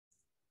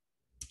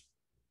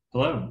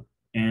Hello,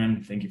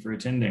 and thank you for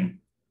attending.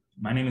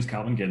 My name is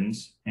Calvin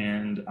Giddens,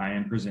 and I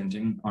am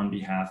presenting on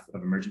behalf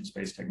of Emergent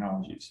Space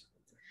Technologies.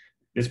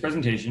 This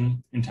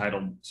presentation,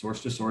 entitled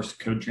Source-to-Source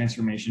Code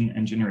Transformation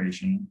and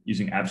Generation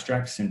Using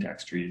Abstract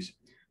Syntax Trees,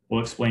 will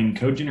explain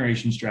code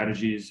generation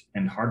strategies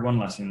and hard-won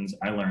lessons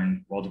I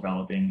learned while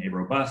developing a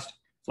robust,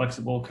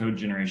 flexible code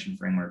generation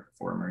framework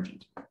for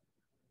Emergent.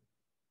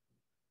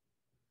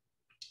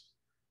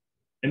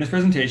 In this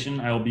presentation,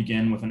 I will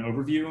begin with an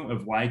overview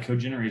of why code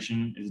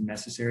generation is a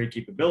necessary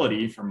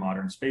capability for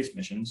modern space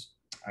missions.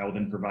 I will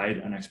then provide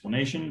an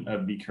explanation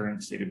of the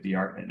current state of the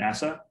art at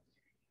NASA,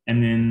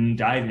 and then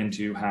dive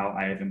into how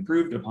I have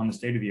improved upon the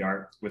state of the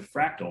art with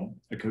Fractal,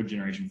 a code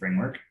generation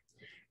framework,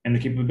 and the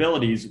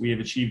capabilities we have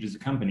achieved as a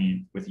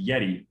company with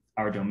Yeti,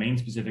 our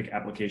domain-specific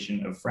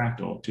application of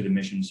Fractal to the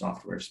mission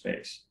software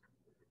space.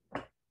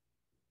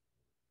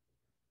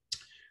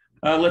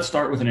 Let's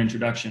start with an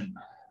introduction.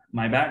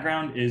 My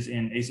background is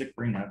in ASIC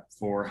bring-up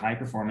for high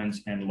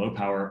performance and low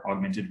power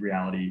augmented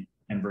reality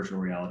and virtual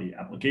reality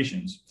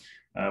applications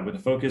with a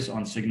focus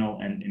on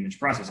signal and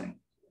image processing.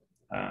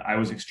 I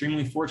was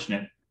extremely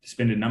fortunate to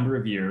spend a number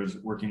of years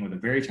working with a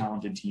very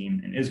talented team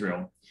in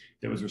Israel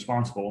that was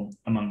responsible,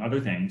 among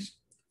other things,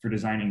 for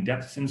designing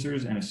depth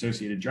sensors and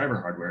associated driver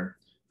hardware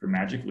for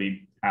Magic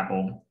Leap,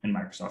 Apple, and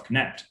Microsoft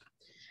Connect.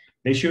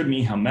 They showed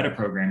me how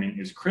metaprogramming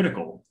is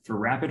critical for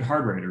rapid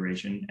hardware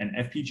iteration and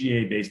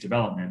FPGA-based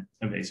development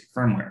of ASIC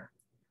firmware.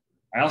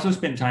 I also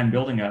spent time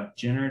building up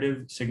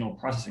generative signal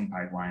processing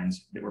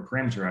pipelines that were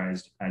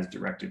parameterized as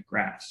directed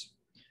graphs.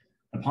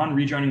 Upon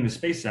rejoining the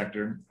space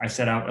sector, I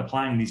set out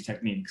applying these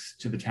techniques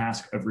to the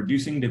task of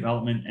reducing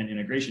development and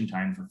integration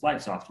time for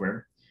flight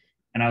software,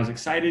 and I was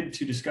excited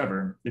to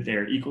discover that they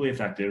are equally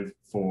effective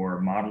for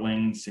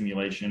modeling,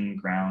 simulation,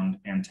 ground,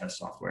 and test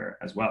software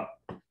as well.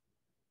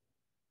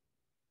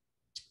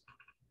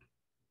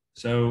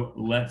 So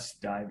let's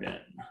dive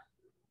in.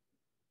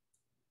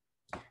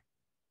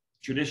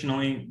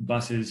 Traditionally,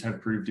 buses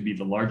have proved to be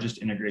the largest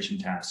integration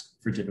task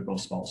for typical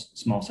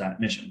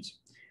small-sat missions.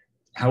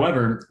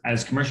 However,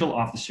 as commercial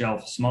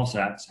off-the-shelf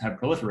small-sats have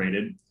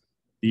proliferated,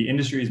 the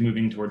industry is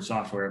moving towards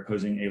software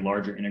posing a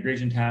larger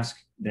integration task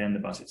than the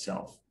bus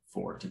itself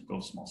for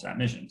typical small-sat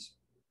missions.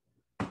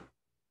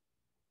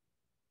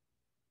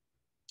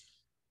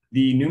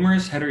 The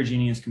numerous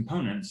heterogeneous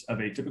components of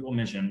a typical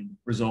mission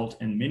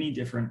result in many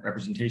different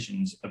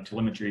representations of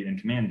telemetry and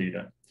command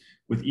data,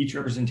 with each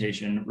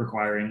representation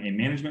requiring a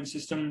management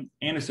system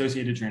and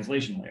associated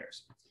translation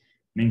layers.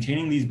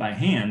 Maintaining these by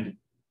hand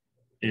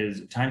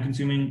is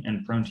time-consuming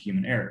and prone to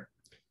human error.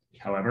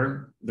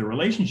 However, the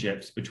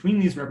relationships between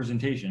these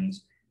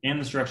representations and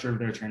the structure of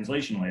their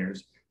translation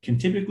layers can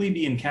typically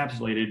be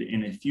encapsulated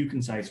in a few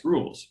concise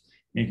rules,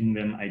 making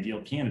them ideal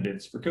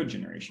candidates for code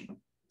generation.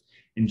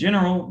 In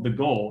general, the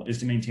goal is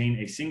to maintain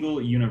a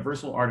single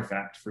universal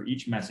artifact for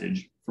each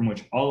message from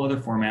which all other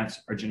formats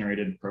are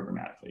generated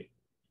programmatically.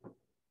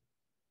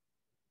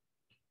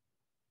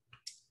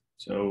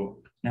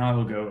 So now I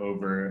will go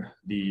over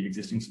the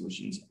existing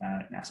solutions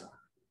at NASA.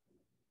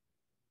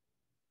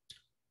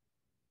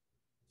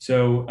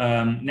 So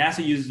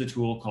NASA uses a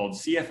tool called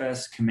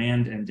CFS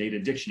Command and Data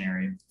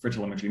Dictionary for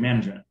telemetry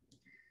management.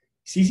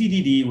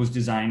 CCDD was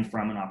designed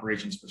from an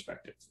operations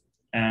perspective,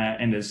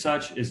 and as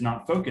such is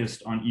not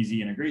focused on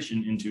easy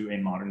integration into a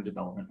modern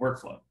development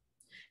workflow.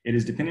 It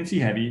is dependency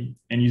heavy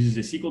and uses a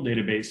SQL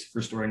database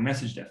for storing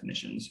message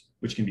definitions,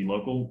 which can be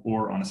local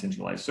or on a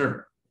centralized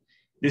server.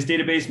 This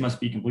database must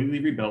be completely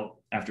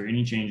rebuilt after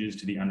any changes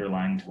to the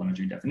underlying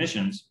telemetry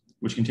definitions,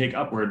 which can take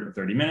upward of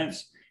 30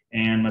 minutes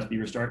and must be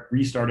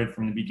restarted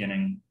from the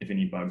beginning if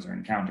any bugs are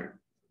encountered.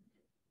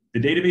 The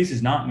database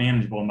is not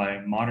manageable by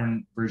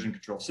modern version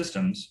control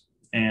systems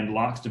and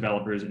locks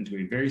developers into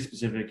a very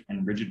specific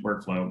and rigid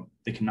workflow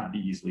that cannot be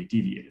easily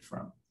deviated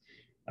from.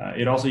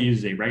 It also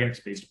uses a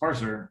regex-based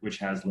parser, which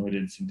has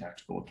limited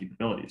syntactical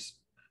capabilities.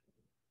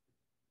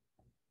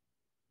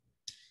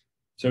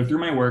 So through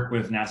my work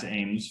with NASA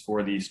Ames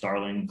for the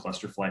Starling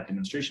cluster flight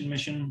demonstration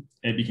mission,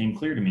 it became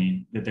clear to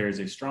me that there is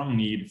a strong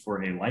need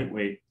for a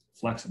lightweight,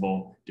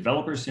 flexible,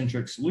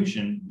 developer-centric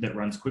solution that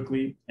runs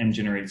quickly and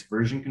generates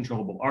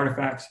version-controllable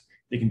artifacts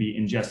that can be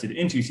ingested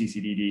into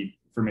CCDD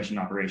for mission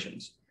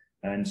operations.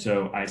 And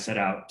so I set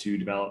out to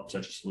develop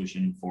such a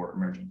solution for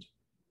Emergent.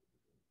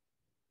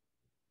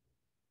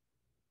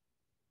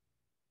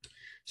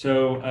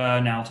 So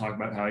now I'll talk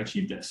about how I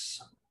achieved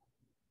this.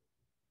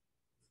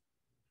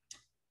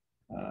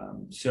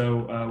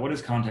 What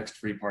is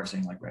context-free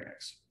parsing like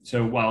regex?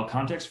 So while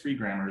context-free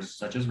grammars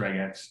such as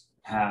regex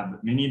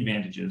have many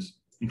advantages,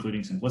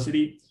 including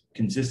simplicity,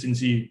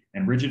 consistency,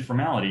 and rigid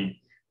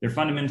formality, they're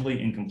fundamentally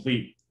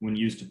incomplete when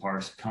used to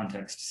parse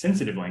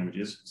context-sensitive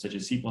languages such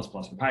as C++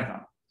 or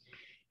Python.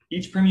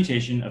 Each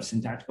permutation of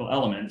syntactical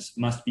elements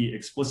must be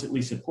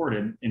explicitly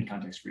supported in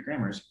context-free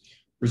grammars,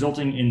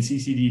 resulting in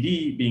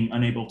CCDD being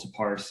unable to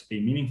parse a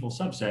meaningful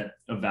subset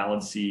of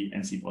valid C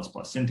and C++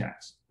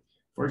 syntax.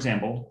 For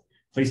example,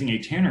 placing a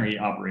ternary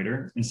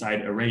operator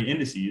inside array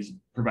indices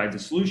provides a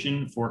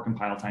solution for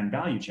compile time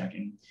value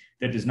checking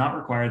that does not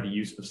require the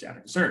use of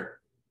static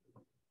assert.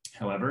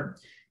 However,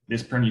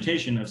 this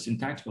permutation of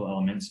syntactical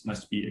elements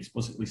must be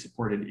explicitly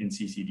supported in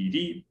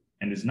CCDD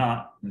and is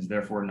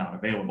therefore not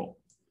available.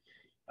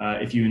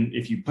 If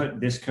you put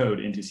this code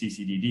into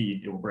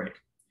CCDD, it will break.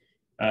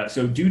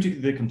 So due to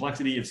the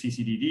complexity of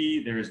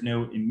CCDD, there is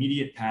no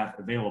immediate path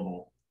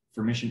available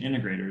for mission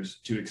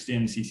integrators to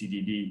extend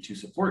CCDD to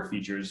support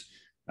features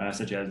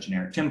such as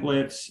generic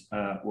templates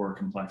or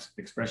complex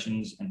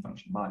expressions and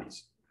function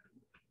bodies.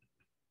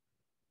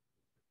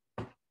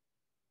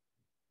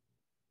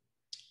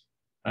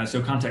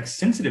 So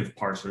context-sensitive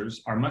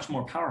parsers are much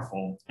more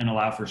powerful and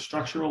allow for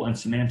structural and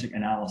semantic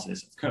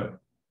analysis of code.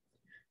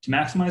 To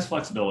maximize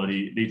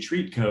flexibility, they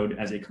treat code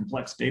as a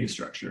complex data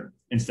structure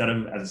instead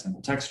of as a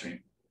simple text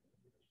stream.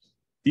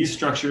 These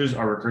structures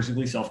are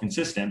recursively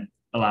self-consistent,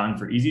 allowing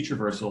for easy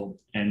traversal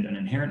and an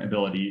inherent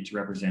ability to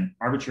represent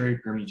arbitrary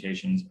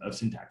permutations of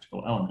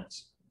syntactical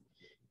elements.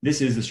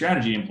 This is the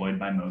strategy employed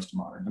by most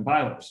modern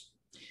compilers.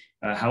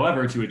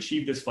 However, to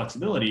achieve this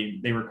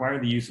flexibility, they require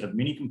the use of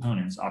many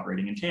components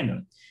operating in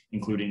tandem,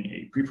 including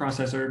a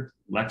preprocessor,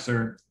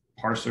 lexer,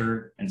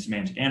 parser, and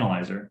semantic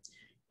analyzer,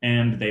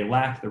 and they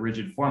lack the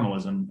rigid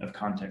formalism of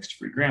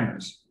context-free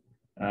grammars.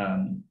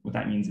 What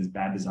that means is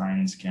bad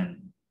designs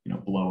can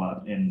blow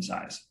up in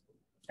size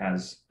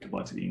as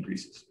complexity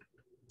increases.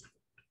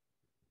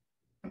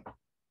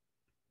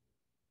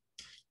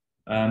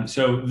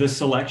 So the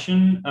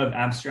selection of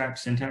abstract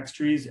syntax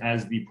trees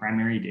as the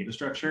primary data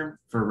structure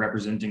for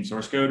representing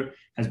source code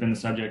has been the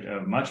subject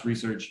of much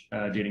research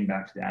dating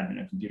back to the advent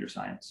of computer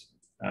science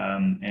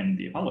and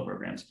the Apollo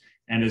programs,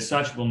 and as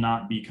such will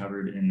not be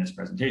covered in this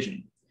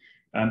presentation.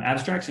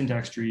 Abstract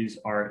syntax trees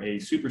are a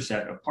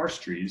superset of parse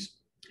trees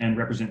and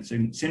represent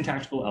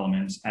syntactical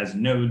elements as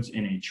nodes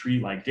in a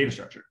tree-like data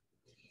structure.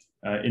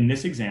 In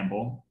this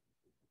example,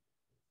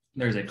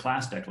 there's a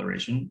class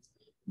declaration,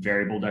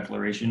 variable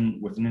declaration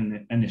with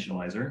an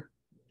initializer,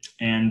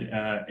 and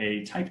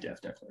a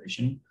typedef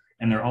declaration,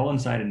 and they're all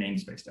inside a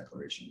namespace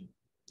declaration.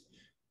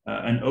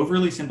 An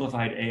overly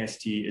simplified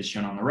AST is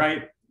shown on the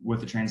right, with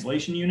the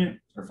translation unit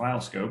or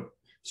file scope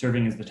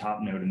serving as the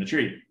top node in the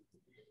tree.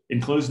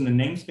 Enclosed in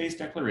the namespace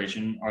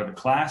declaration are the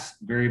class,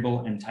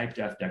 variable, and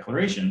typedef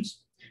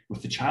declarations,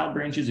 with the child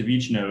branches of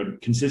each node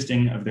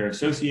consisting of their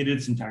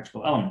associated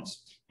syntactical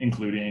elements,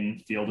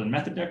 including field and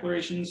method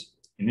declarations,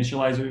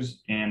 initializers,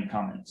 and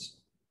comments.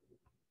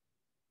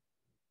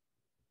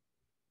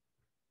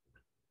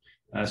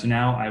 So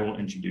now I will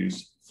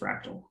introduce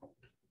Fractal.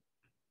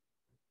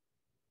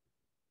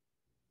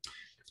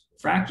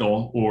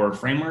 Fractal, or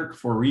Framework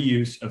for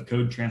Reuse of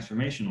Code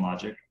Transformation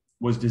Logic,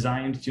 was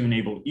designed to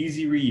enable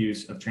easy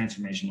reuse of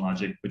transformation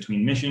logic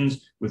between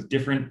missions with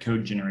different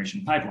code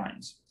generation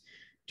pipelines.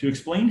 To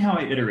explain how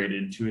I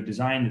iterated to a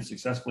design that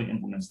successfully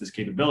implements this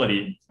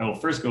capability, I will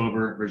first go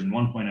over version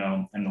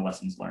 1.0 and the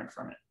lessons learned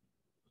from it.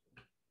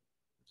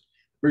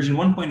 Version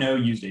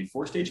 1.0 used a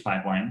 4-stage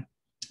pipeline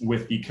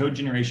with the code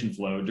generation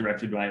flow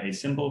directed by a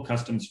simple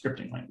custom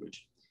scripting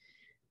language.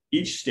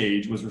 Each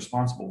stage was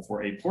responsible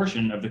for a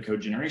portion of the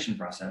code generation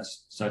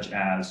process, such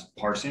as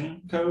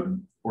parsing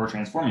code or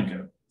transforming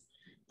code.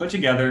 Put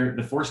together,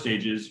 the 4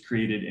 stages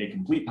created a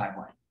complete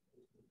pipeline.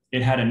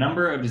 It had a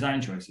number of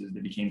design choices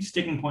that became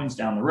sticking points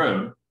down the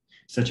road,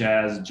 such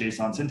as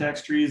JSON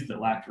syntax trees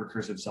that lacked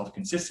recursive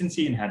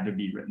self-consistency and had to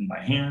be written by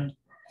hand,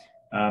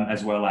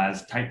 as well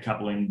as tight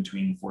coupling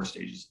between the 4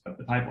 stages of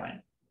the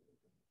pipeline.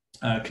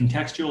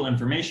 Contextual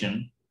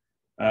information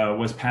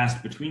was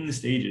passed between the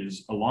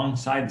stages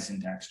alongside the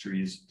syntax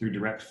trees through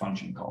direct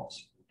function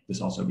calls.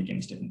 This also became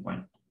a sticking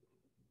point.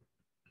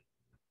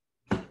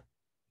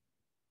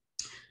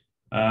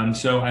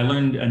 So I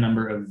learned a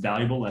number of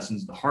valuable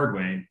lessons the hard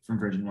way from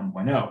version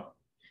 1.0.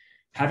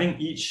 Having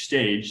each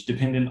stage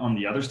dependent on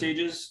the other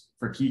stages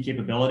for key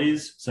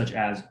capabilities, such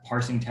as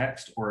parsing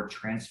text or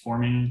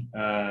transforming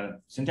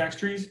syntax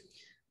trees,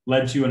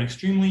 led to an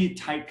extremely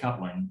tight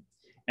coupling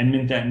and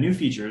meant that new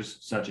features,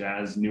 such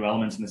as new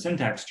elements in the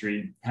syntax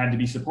tree, had to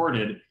be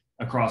supported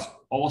across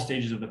all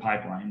stages of the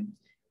pipeline.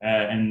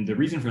 And the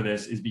reason for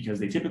this is because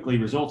they typically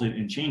resulted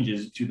in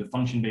changes to the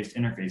function-based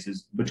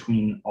interfaces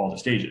between all the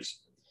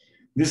stages.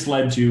 This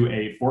led to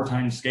a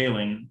 4x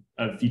scaling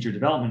of feature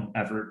development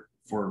effort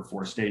for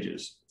 4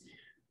 stages.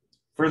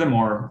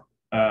 Furthermore,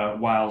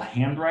 while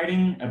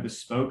handwriting a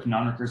bespoke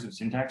non-recursive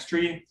syntax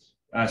tree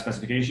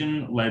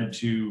specification led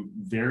to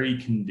very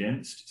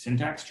condensed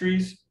syntax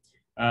trees,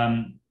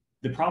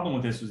 the problem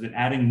with this was that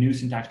adding new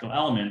syntactical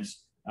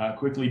elements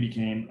quickly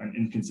became an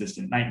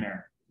inconsistent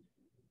nightmare.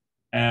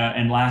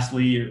 And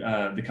lastly,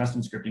 the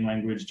custom scripting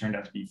language turned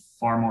out to be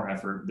far more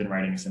effort than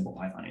writing a simple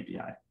Python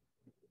API.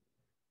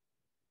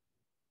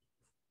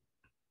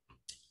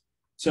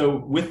 So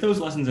with those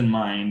lessons in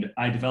mind,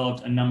 I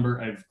developed a number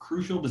of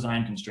crucial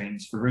design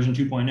constraints for version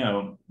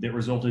 2.0 that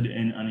resulted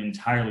in an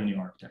entirely new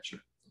architecture.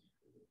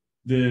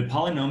 The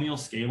polynomial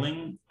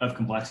scaling of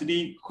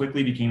complexity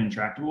quickly became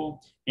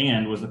intractable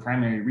and was the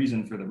primary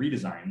reason for the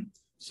redesign.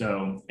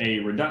 So a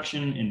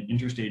reduction in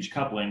interstage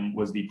coupling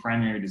was the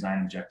primary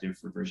design objective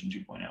for version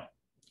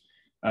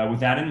 2.0. With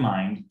that in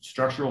mind,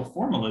 structural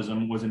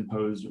formalism was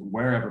imposed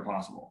wherever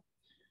possible.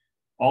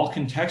 all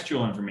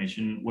contextual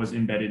information was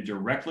embedded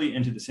directly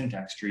into the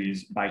syntax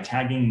trees by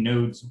tagging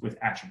nodes with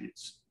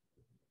attributes.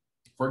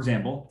 For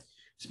example,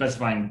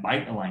 specifying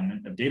byte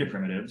alignment of data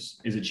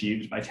primitives is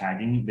achieved by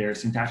tagging their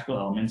syntactical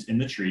elements in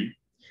the tree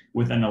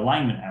with an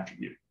alignment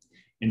attribute,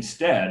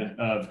 instead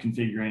of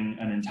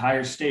configuring an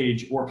entire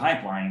stage or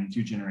pipeline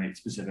to generate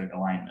specific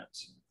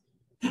alignments.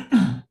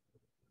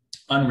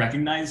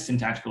 Unrecognized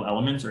syntactical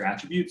elements or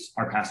attributes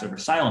are passed over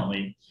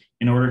silently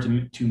in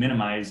order to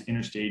minimize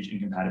interstage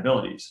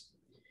incompatibilities.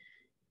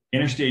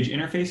 Interstage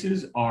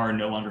interfaces are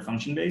no longer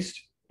function-based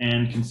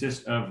and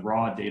consist of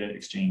raw data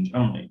exchange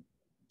only.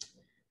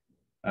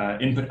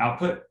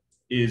 Input-output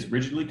is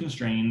rigidly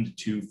constrained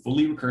to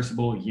fully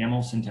recursable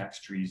YAML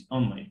syntax trees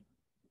only.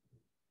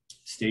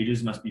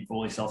 Stages must be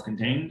fully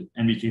self-contained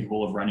and be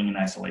capable of running in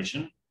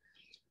isolation.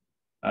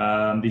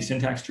 The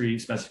syntax tree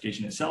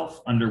specification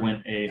itself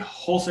underwent a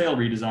wholesale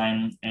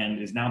redesign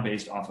and is now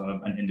based off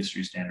of an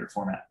industry standard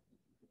format.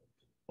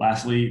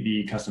 Lastly,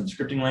 the custom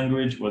scripting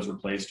language was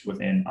replaced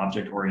with an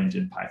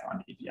object-oriented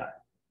Python API.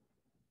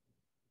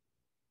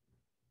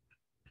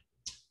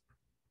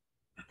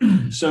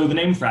 So the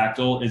name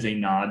Fractal is a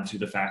nod to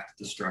the fact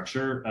that the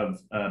structure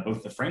of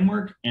both the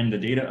framework and the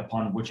data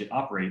upon which it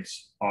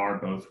operates are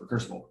both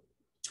recursable.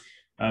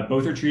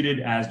 Both are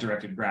treated as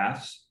directed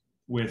graphs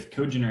with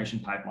code generation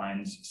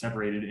pipelines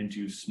separated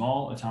into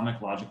small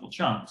atomic logical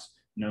chunks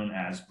known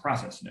as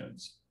process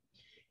nodes.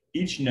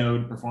 Each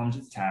node performs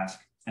its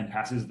task and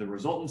passes the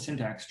resultant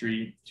syntax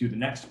tree to the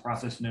next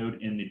process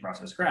node in the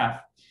process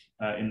graph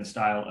in the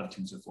style of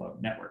TensorFlow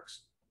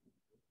networks.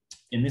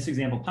 In this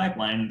example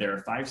pipeline, there are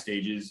 5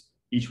 stages,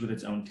 each with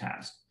its own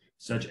task,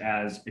 such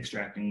as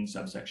extracting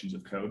subsections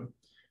of code,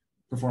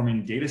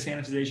 performing data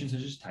sanitization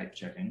such as type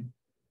checking,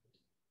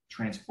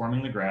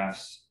 transforming the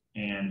graphs,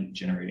 and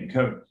generating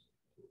code.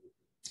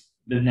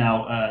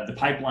 Now, the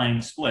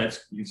pipeline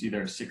splits. You can see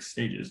there are 6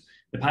 stages.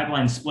 The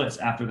pipeline splits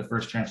after the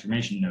first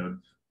transformation node,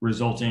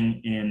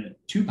 resulting in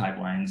 2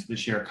 pipelines that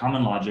share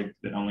common logic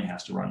that only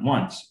has to run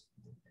once.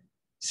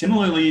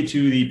 Similarly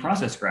to the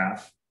process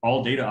graph,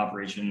 all data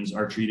operations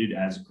are treated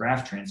as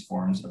graph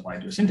transforms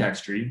applied to a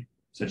syntax tree,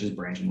 such as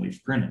branch and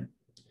leaf pruning.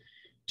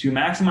 To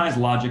maximize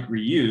logic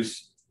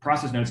reuse,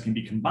 process nodes can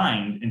be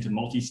combined into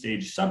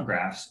multi-stage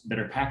subgraphs that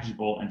are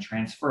packageable and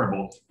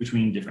transferable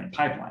between different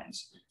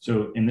pipelines.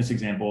 So in this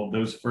example,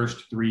 those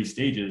first 3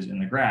 stages in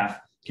the graph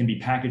can be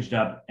packaged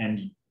up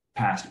and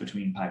passed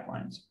between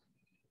pipelines.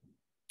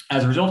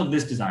 As a result of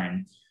this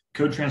design,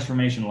 code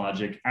transformation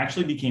logic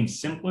actually became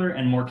simpler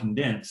and more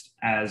condensed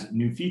as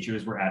new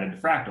features were added to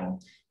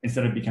Fractal,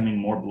 instead of becoming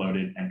more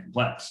bloated and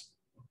complex.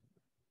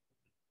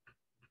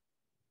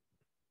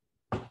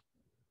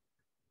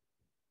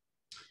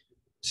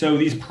 So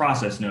these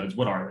process nodes,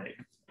 what are they?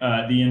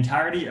 The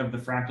entirety of the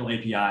Fractal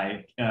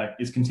API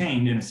is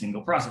contained in a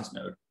single process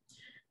node.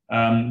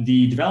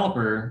 The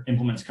developer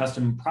implements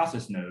custom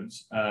process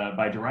nodes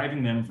by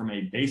deriving them from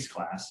a base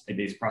class, a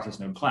base process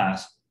node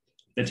class,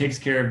 that takes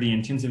care of the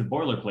intensive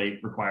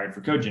boilerplate required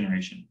for code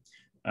generation.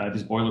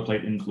 This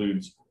boilerplate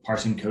includes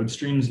parsing code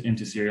streams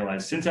into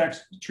serialized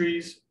syntax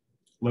trees,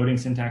 loading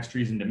syntax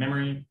trees into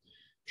memory,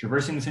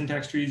 traversing the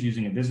syntax trees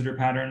using a visitor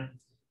pattern,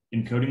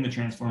 encoding the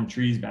transformed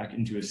trees back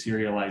into a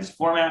serialized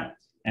format,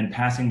 and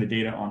passing the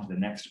data onto the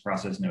next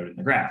process node in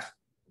the graph.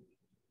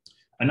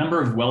 A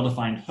number of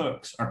well-defined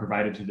hooks are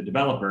provided to the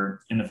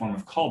developer in the form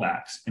of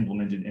callbacks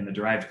implemented in the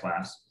derived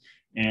class,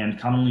 and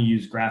commonly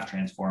used graph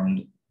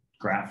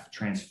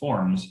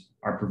transforms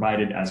are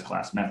provided as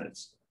class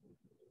methods.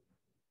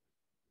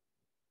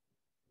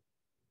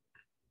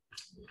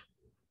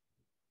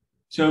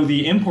 So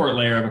the import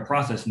layer of a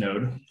process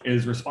node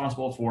is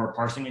responsible for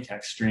parsing a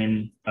text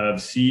stream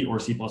of C or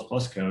C++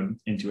 code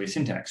into a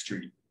syntax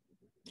tree.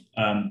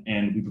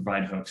 And we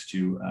provide hooks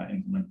to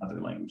implement other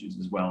languages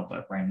as well,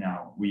 but right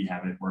now we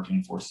have it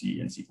working for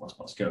C and C++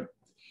 code.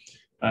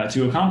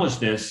 To accomplish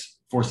this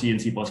for C and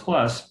C++,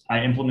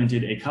 I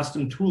implemented a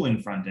custom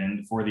tooling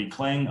frontend for the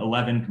Clang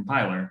 11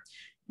 compiler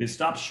that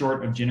stops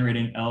short of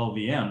generating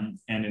LLVM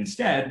and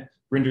instead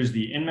renders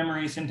the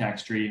in-memory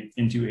syntax tree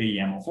into a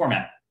YAML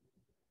format.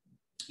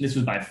 This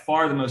was by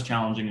far the most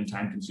challenging and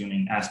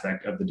time-consuming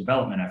aspect of the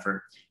development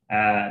effort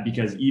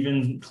because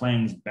even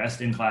Clang's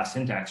best-in-class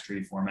syntax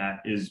tree format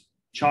is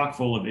chock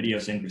full of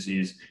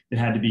idiosyncrasies that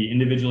had to be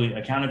individually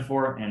accounted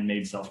for and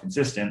made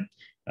self-consistent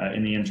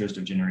in the interest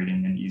of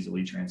generating an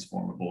easily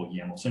transformable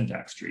YAML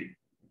syntax tree.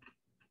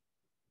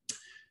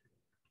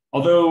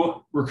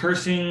 Although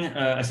recursing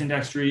a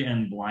syntax tree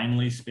and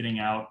blindly spitting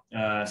out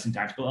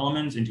syntactical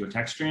elements into a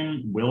text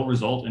stream will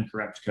result in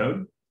correct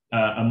code,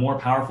 a more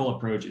powerful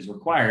approach is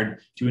required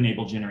to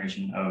enable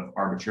generation of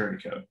arbitrary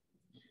code.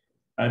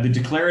 The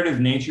declarative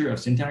nature of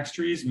syntax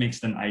trees makes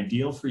them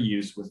ideal for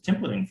use with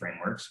templating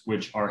frameworks,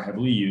 which are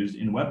heavily used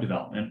in web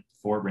development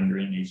for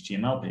rendering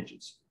HTML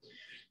pages.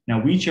 Now,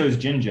 we chose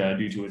Jinja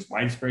due to its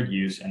widespread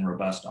use and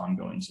robust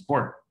ongoing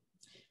support.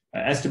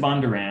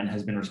 Esteban Duran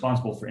has been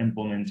responsible for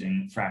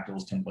implementing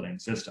Fractal's templating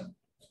system.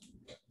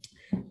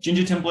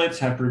 Jinja templates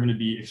have proven to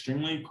be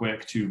extremely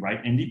quick to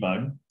write and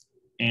debug,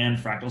 and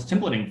Fractal's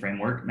templating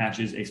framework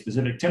matches a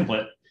specific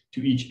template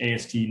to each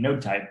AST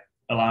node type,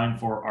 allowing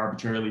for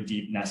arbitrarily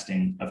deep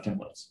nesting of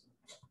templates.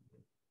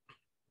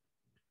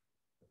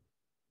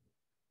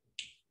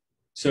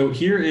 So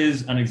here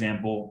is an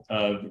example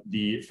of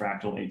the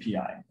Fractal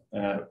API,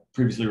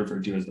 previously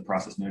referred to as the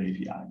process node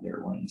API.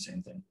 They're one and the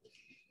same thing.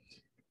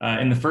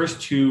 In the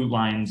first two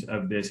lines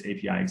of this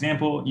API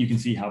example, you can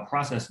see how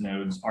process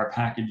nodes are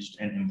packaged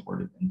and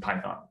imported in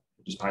Python,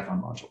 just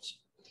Python modules.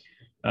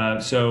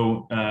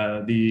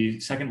 The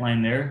second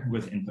line there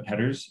with input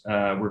headers,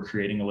 we're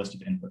creating a list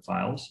of input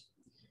files.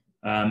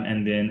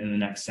 And then in the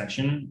next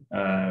section,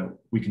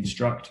 we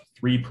construct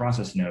 3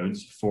 process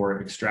nodes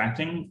for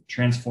extracting,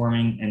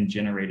 transforming, and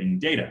generating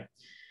data.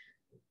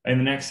 In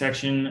the next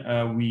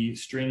section, we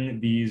string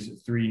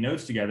these 3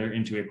 nodes together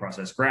into a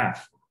process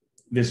graph.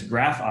 This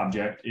graph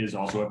object is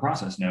also a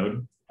process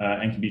node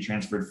and can be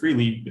transferred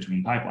freely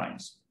between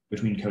pipelines,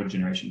 between code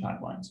generation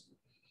pipelines.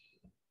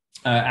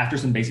 After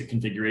some basic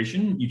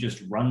configuration, you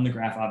just run the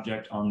graph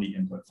object on the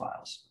input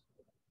files.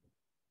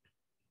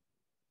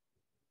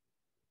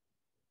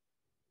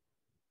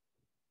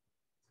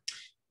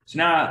 So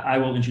now I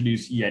will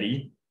introduce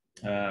Yeti,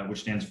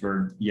 which stands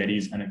for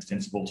Yeti's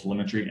Unextensible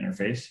Telemetry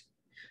Interface.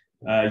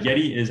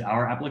 Yeti is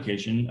our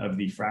application of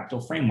the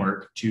Fractal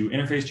framework to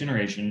interface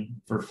generation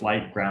for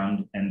flight,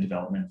 ground, and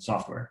development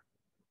software.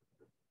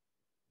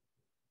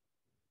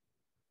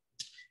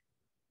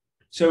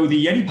 So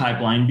the Yeti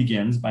pipeline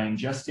begins by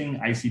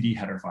ingesting ICD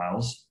header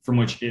files from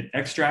which it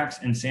extracts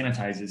and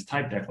sanitizes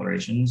type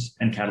declarations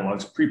and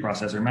catalogs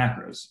preprocessor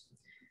macros.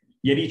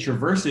 Yeti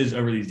traverses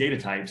over these data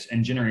types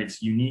and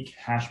generates unique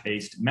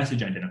hash-based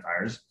message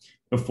identifiers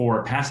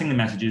before passing the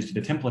messages to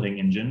the templating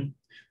engine,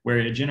 where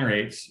it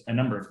generates a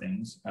number of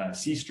things.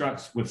 C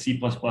structs with C++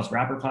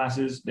 wrapper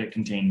classes that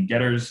contain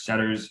getters,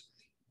 setters,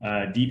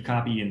 deep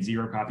copy and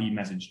zero copy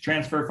message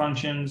transfer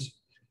functions,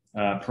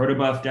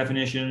 protobuf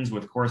definitions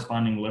with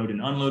corresponding load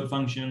and unload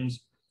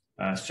functions,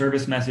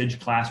 service message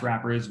class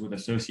wrappers with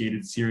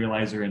associated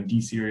serializer and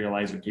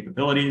deserializer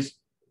capabilities,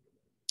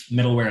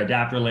 middleware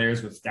adapter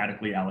layers with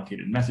statically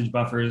allocated message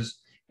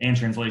buffers and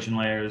translation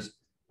layers,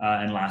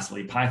 and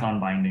lastly, Python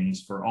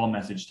bindings for all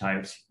message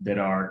types that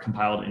are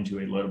compiled into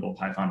a loadable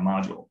Python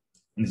module.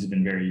 And this has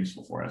been very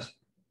useful for us.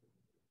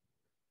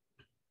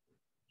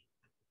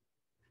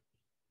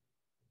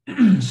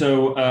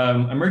 So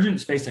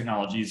Emergent Space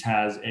Technologies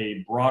has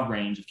a broad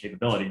range of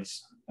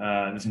capabilities.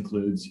 This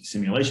includes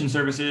simulation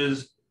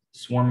services,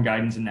 swarm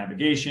guidance and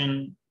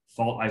navigation,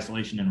 fault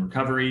isolation and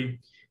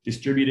recovery,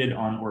 distributed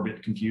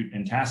on-orbit compute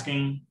and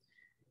tasking,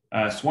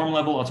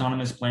 swarm-level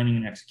autonomous planning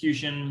and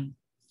execution,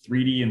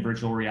 3D and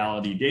virtual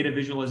reality data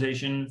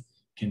visualization,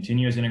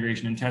 continuous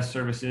integration and test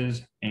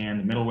services,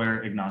 and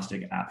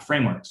middleware-agnostic app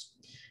frameworks.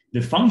 The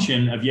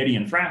function of Yeti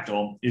and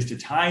Fractal is to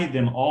tie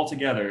them all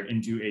together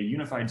into a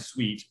unified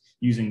suite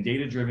using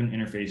data-driven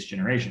interface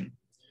generation.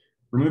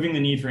 Removing the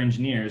need for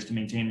engineers to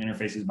maintain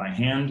interfaces by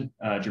hand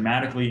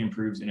dramatically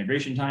improves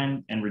integration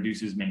time and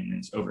reduces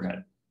maintenance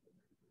overhead.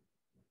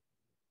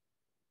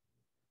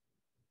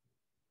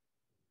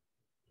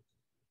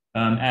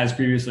 As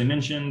previously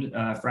mentioned,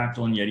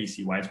 Fractal and Yeti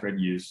see widespread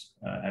use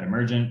at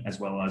Emergent, as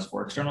well as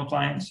for external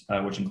clients,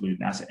 which include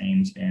NASA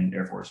Ames and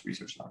Air Force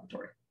Research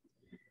Laboratory.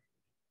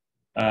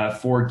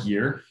 For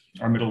Gear,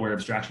 our middleware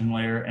abstraction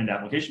layer and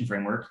application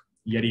framework,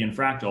 Yeti and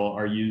Fractal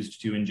are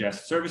used to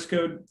ingest service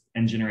code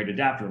and generate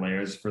adapter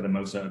layers for the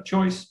MOSA of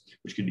choice,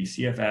 which could be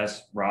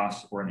CFS,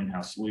 ROS, or an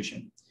in-house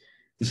solution.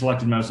 The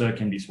selected MOSA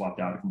can be swapped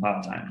out at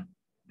compile time.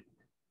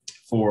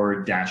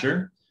 For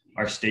Dasher,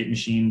 our state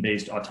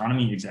machine-based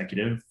autonomy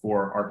executive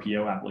for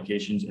RPO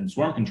applications and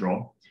swarm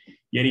control,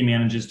 Yeti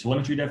manages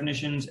telemetry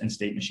definitions and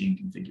state machine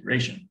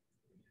configuration.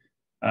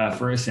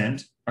 For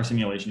Ascent, our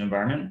simulation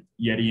environment,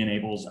 Yeti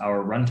enables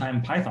our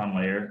runtime Python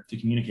layer to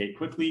communicate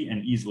quickly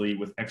and easily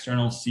with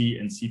external C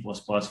and C++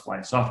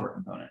 flight software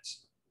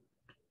components.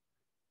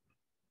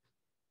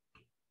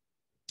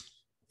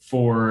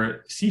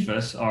 For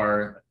Cephas,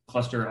 our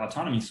cluster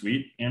autonomy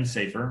suite, and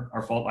Safer,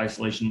 our fault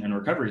isolation and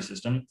recovery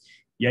system,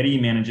 Yeti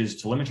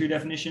manages telemetry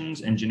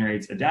definitions and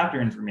generates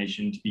adapter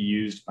information to be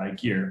used by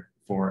Gear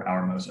for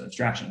our MOSA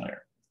abstraction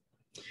layer.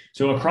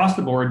 So across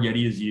the board,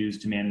 Yeti is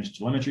used to manage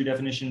telemetry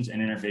definitions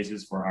and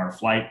interfaces for our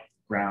flight,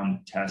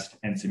 ground, test,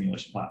 and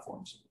simulation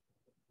platforms.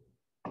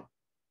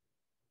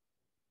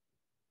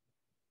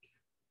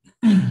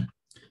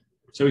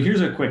 So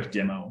here's a quick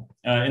demo.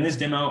 In this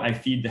demo, I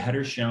feed the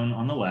header shown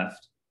on the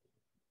left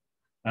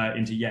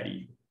into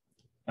Yeti.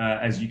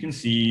 As you can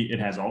see, it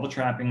has all the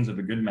trappings of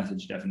a good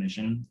message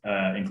definition,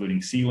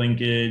 including C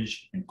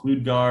linkage,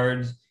 include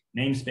guards,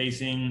 name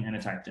spacing, and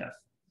a type def.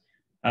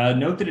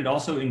 Note that it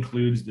also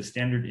includes the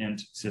standard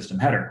int system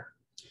header.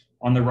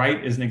 On the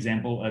right is an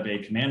example of a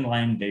command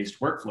line based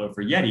workflow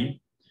for Yeti,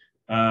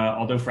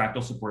 although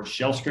Fractal supports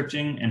shell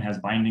scripting and has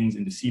bindings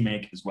into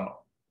CMake as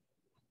well.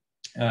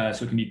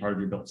 So it can be part of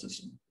your build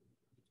system.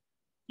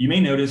 You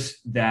may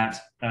notice that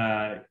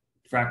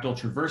Fractal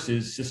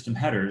traverses system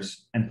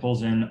headers and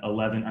pulls in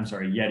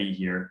Yeti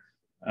here,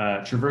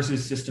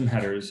 traverses system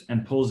headers,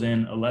 and pulls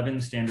in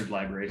 11 standard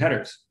library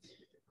headers.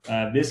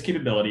 This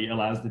capability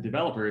allows the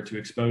developer to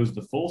expose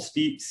the full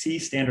C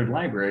standard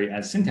library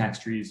as syntax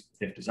trees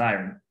if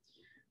desired.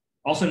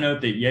 Also note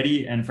that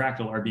Yeti and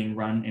Fractal are being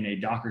run in a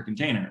Docker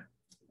container.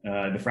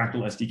 The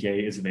Fractal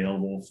SDK is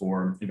available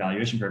for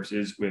evaluation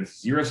purposes with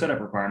zero setup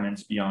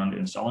requirements beyond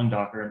installing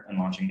Docker and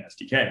launching the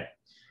SDK.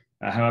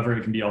 However,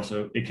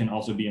 it can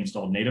also be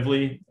installed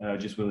natively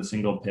just with a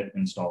single pip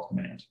install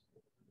command.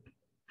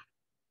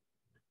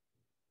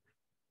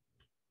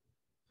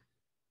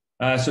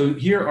 So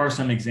here are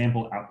some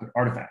example output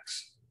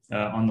artifacts.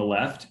 On the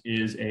left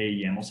is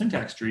a YAML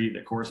syntax tree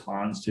that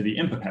corresponds to the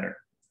input header.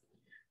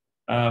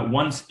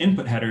 Once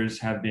input headers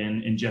have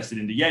been ingested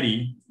into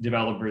Yeti,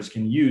 developers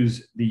can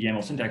use the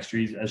YAML syntax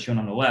trees as shown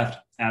on the left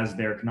as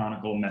their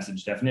canonical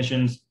message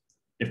definitions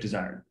if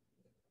desired.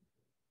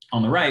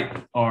 On the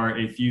right are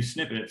a few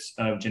snippets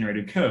of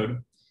generated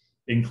code,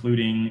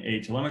 including a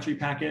telemetry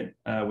packet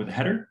with a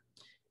header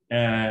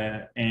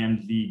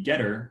and the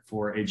getter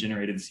for a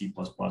generated C++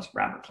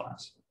 wrapper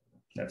class.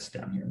 That's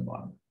down here in the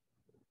bottom.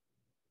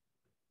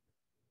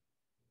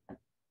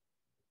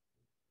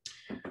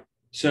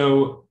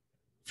 So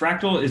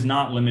Fractal is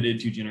not limited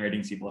to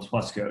generating C++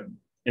 code.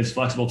 Its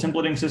flexible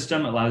templating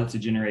system allows it to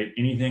generate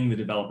anything the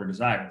developer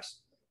desires.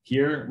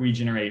 Here, we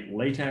generate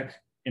LaTeX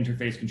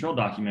interface control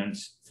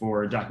documents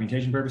for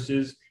documentation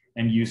purposes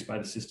and use by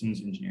the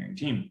systems engineering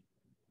team.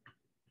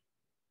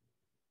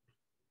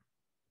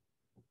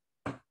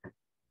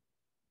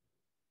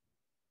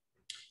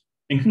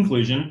 In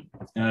conclusion,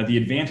 the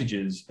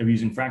advantages of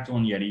using Fractal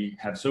and Yeti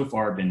have so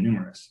far been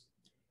numerous.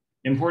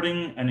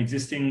 Importing an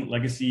existing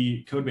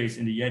legacy codebase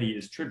into Yeti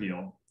is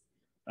trivial.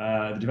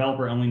 The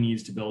developer only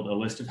needs to build a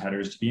list of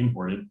headers to be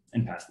imported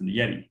and pass them to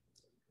Yeti.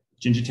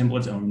 Jinja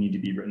templates only need to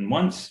be written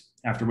once,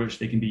 after which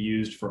they can be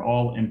used for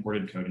all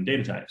imported code and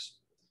data types.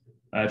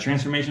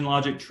 Transformation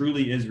logic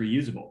truly is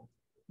reusable.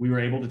 We were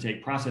able to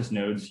take process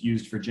nodes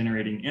used for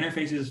generating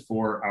interfaces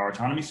for our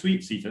autonomy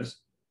suite, CFIS,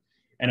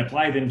 and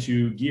apply them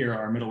to Gear,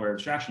 our middleware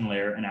abstraction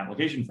layer and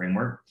application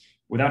framework,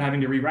 without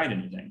having to rewrite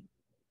anything.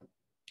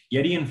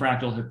 Yeti and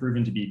Fractal have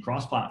proven to be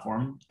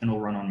cross-platform and will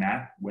run on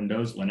Mac,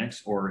 Windows,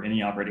 Linux, or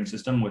any operating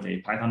system with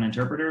a Python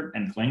interpreter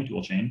and Clang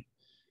toolchain.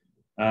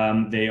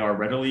 They are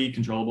readily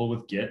controllable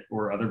with Git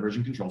or other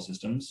version control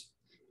systems,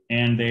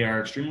 and they are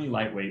extremely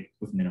lightweight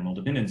with minimal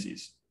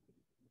dependencies.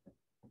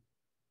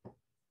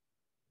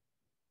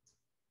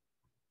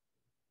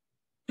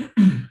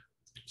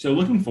 So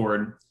looking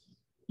forward,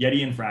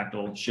 Yeti and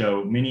Fractal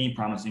show many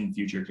promising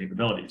future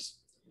capabilities.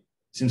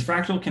 Since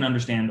Fractal can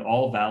understand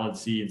all valid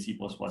C and C++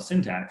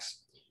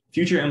 syntax,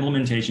 future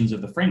implementations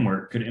of the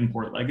framework could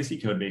import legacy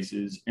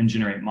codebases and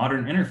generate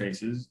modern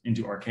interfaces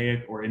into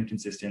archaic or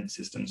inconsistent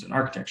systems and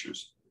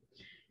architectures.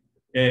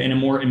 In a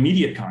more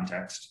immediate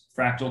context,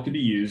 Fractal could be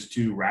used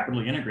to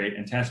rapidly integrate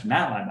and test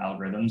MATLAB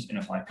algorithms in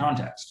a flight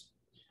context.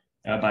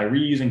 By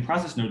reusing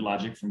process node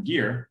logic from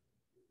Gear,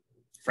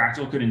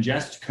 Fractal could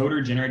ingest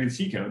coder-generated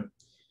C code,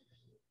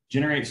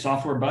 generate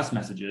software bus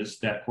messages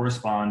that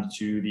correspond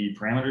to the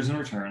parameters and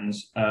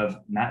returns of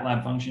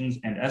MATLAB functions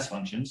and S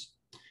functions,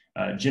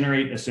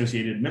 generate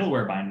associated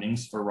middleware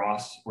bindings for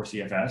ROS or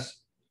CFS,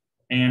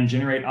 and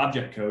generate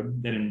object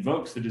code that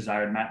invokes the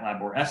desired MATLAB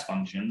or S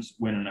functions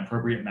when an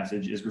appropriate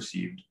message is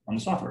received on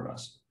the software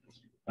bus.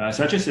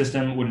 Such a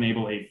system would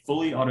enable a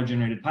fully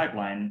auto-generated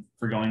pipeline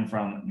for going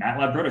from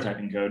MATLAB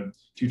prototyping code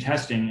to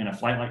testing in a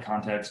flight-like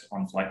context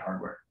on flight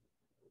hardware.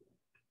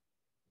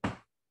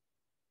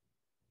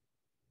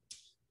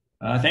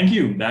 Thank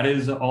you. That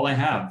is all I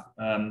have.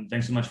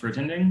 Thanks so much for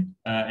attending.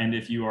 And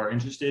if you are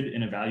interested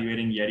in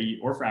evaluating Yeti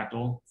or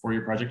Fractal for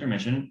your project or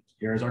mission,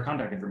 here is our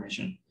contact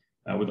information.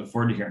 We look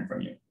forward to hearing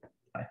from you.